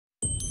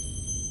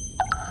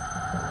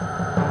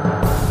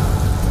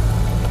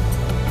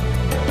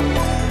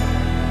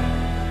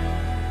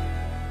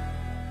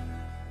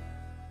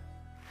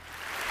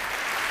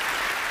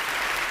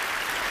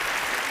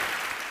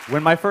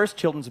When my first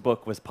children's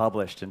book was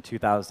published in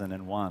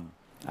 2001,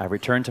 I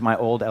returned to my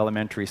old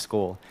elementary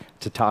school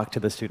to talk to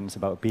the students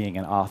about being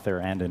an author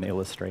and an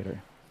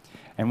illustrator.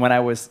 And when I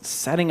was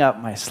setting up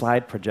my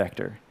slide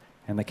projector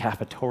in the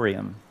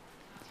cafeteria,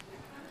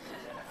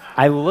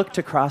 I looked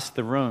across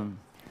the room,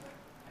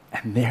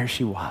 and there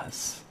she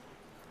was,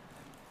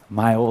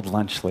 my old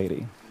lunch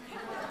lady.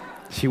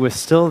 She was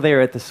still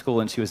there at the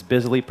school, and she was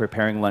busily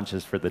preparing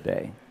lunches for the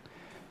day.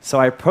 So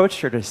I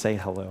approached her to say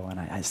hello, and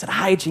I said,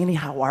 "Hi, Jeannie,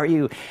 how are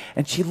you?"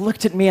 And she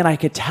looked at me, and I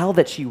could tell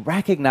that she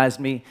recognized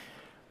me,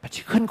 but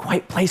she couldn't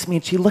quite place me.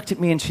 And she looked at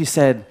me, and she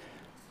said,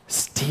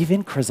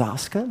 "Jarrett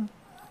Krosoczka?"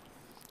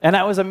 And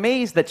I was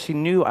amazed that she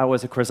knew I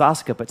was a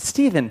Krosoczka, but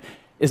Stephen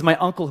is my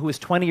uncle who is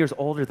 20 years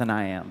older than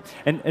I am.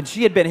 And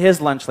she had been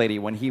his lunch lady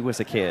when he was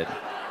a kid.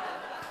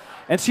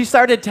 And she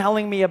started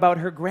telling me about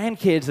her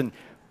grandkids, and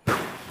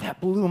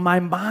that blew my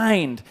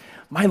mind.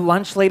 My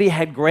lunch lady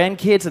had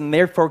grandkids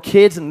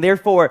and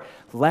therefore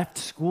left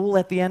school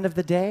at the end of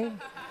the day.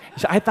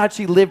 I thought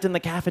she lived in the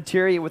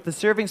cafeteria with the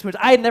serving spoons.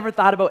 I had never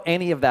thought about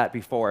any of that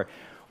before.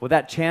 Well,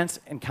 that chance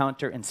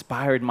encounter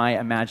inspired my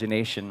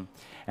imagination,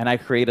 and I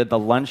created the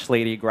Lunch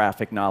Lady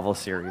graphic novel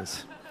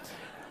series.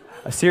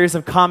 A series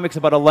of comics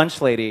about a lunch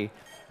lady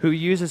who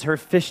uses her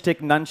fish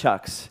stick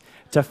nunchucks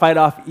to fight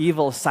off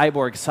evil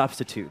cyborg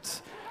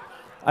substitutes,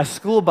 a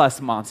school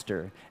bus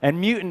monster, and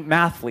mutant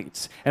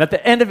mathletes. And at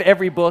the end of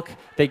every book,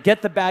 they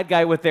get the bad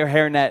guy with their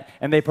hairnet,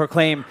 and they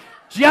proclaim,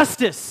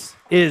 "Justice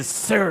is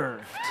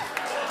served."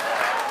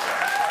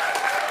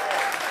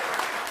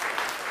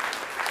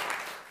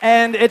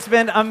 And it's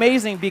been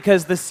amazing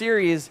because the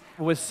series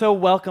was so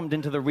welcomed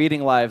into the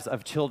reading lives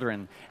of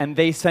children, and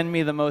they send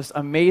me the most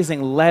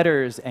amazing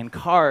letters and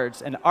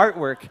cards and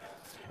artwork.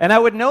 And I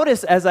would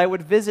notice as I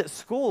would visit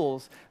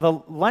schools, the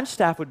lunch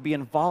staff would be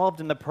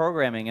involved in the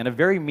programming in a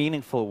very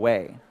meaningful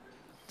way.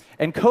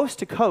 And coast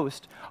to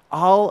coast,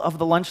 all of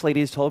the lunch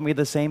ladies told me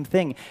the same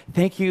thing.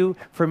 "Thank you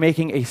for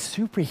making a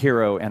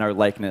superhero in our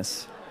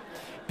likeness."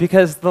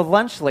 Because the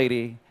lunch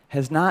lady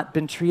has not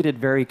been treated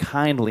very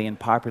kindly in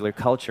popular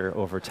culture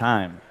over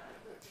time.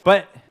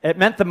 But it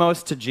meant the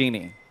most to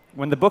Jeannie.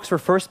 When the books were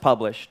first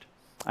published,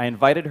 I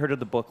invited her to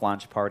the book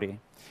launch party.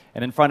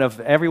 And in front of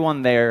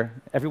everyone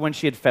there, everyone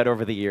she had fed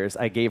over the years,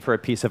 I gave her a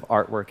piece of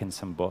artwork and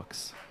some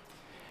books.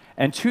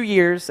 And 2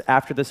 years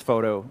after this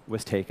photo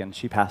was taken,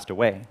 she passed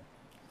away.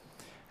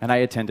 And I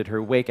attended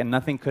her wake, and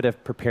nothing could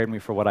have prepared me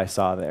for what I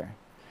saw there.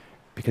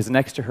 Because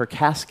next to her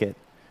casket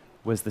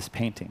was this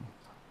painting.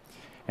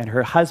 And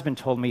her husband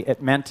told me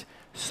it meant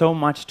so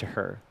much to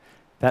her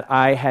that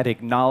I had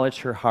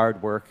acknowledged her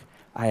hard work,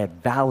 I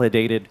had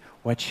validated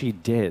what she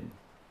did.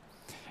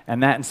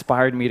 And that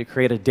inspired me to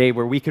create a day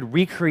where we could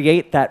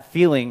recreate that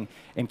feeling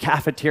in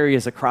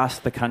cafeterias across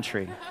the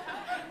country.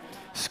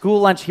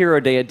 School Lunch Hero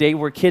Day, a day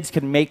where kids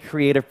can make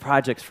creative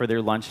projects for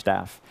their lunch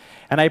staff.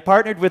 And I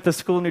partnered with the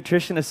School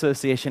Nutrition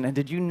Association, and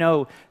did you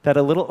know that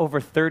a little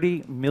over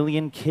 30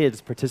 million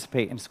kids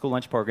participate in school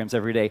lunch programs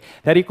every day?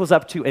 That equals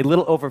up to a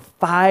little over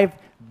 5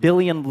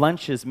 billion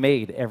lunches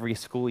made every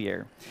school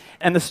year.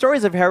 And the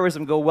stories of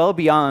heroism go well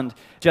beyond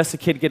just a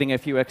kid getting a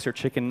few extra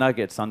chicken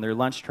nuggets on their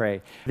lunch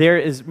tray. There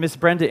is Miss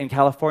Brenda in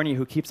California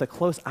who keeps a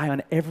close eye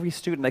on every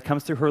student that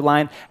comes through her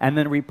line and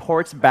then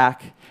reports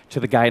back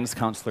to the guidance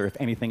counselor if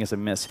anything is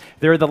amiss.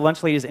 There are the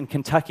lunch ladies in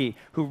Kentucky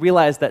who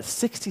realized that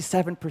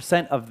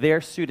 67% of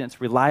their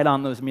students relied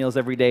on those meals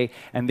every day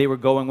and they were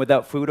going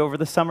without food over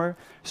the summer.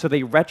 So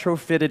they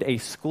retrofitted a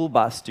school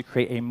bus to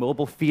create a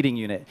mobile feeding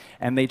unit,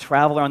 and they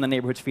travel around the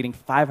neighborhoods feeding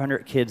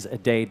 500 kids a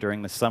day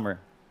during the summer.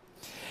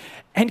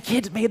 And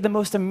kids made the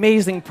most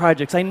amazing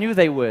projects. I knew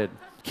they would.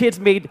 Kids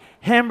made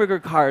hamburger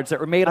cards that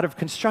were made out of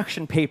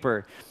construction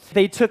paper.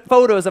 They took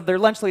photos of their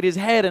lunch lady's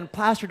head and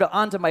plastered it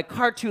onto my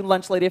cartoon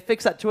lunch lady,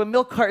 affixed that to a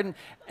milk carton,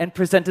 and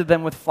presented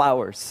them with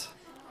flowers.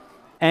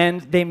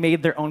 And they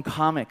made their own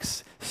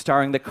comics,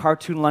 starring the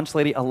cartoon lunch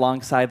lady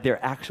alongside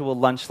their actual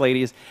lunch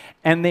ladies.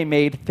 And they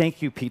made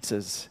thank you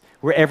pizzas,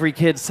 where every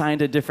kid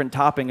signed a different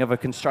topping of a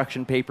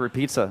construction paper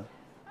pizza.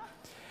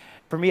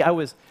 For me, I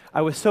was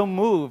so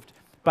moved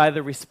by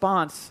the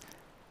response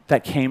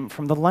that came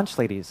from the lunch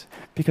ladies.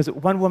 Because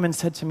one woman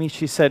said to me,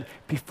 she said,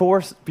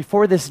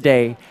 before this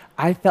day,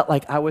 I felt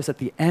like I was at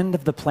the end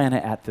of the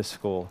planet at this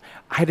school.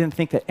 I didn't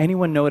think that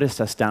anyone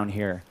noticed us down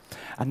here.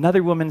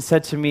 Another woman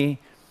said to me,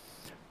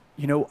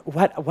 you know,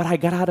 what I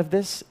got out of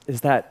this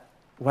is that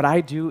what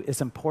I do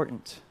is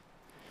important.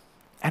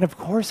 And of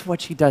course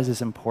what she does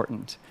is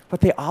important.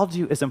 What they all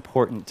do is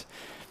important.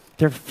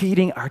 They're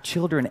feeding our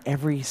children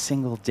every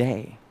single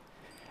day.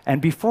 And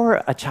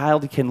before a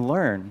child can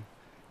learn,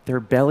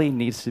 their belly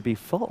needs to be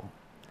full.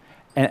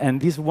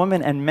 And these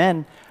women and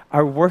men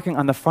are working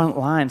on the front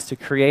lines to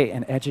create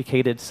an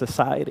educated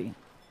society.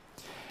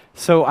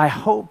 So I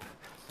hope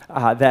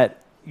that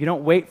you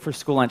don't wait for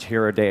School Lunch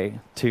Hero Day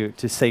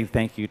to say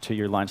thank you to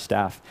your lunch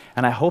staff.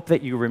 And I hope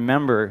that you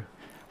remember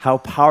how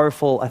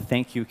powerful a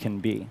thank you can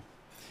be.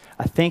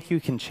 A thank you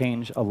can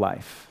change a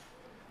life.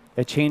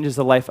 It changes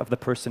the life of the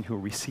person who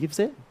receives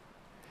it,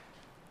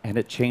 and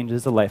it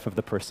changes the life of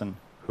the person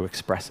who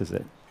expresses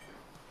it.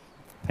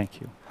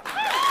 Thank you.